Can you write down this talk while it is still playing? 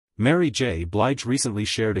Mary J. Blige recently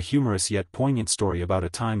shared a humorous yet poignant story about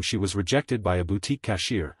a time she was rejected by a boutique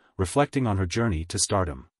cashier, reflecting on her journey to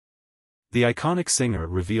stardom. The iconic singer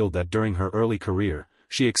revealed that during her early career,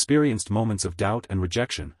 she experienced moments of doubt and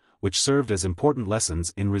rejection, which served as important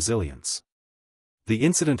lessons in resilience. The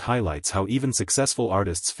incident highlights how even successful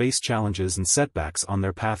artists face challenges and setbacks on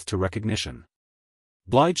their path to recognition.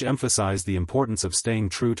 Blige emphasized the importance of staying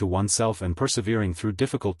true to oneself and persevering through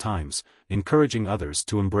difficult times, encouraging others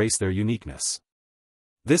to embrace their uniqueness.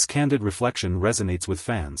 This candid reflection resonates with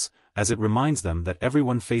fans, as it reminds them that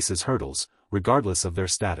everyone faces hurdles, regardless of their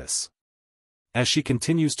status. As she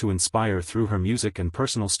continues to inspire through her music and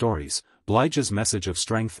personal stories, Blige's message of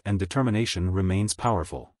strength and determination remains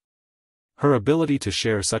powerful. Her ability to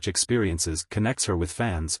share such experiences connects her with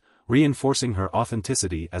fans, reinforcing her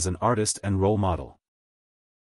authenticity as an artist and role model.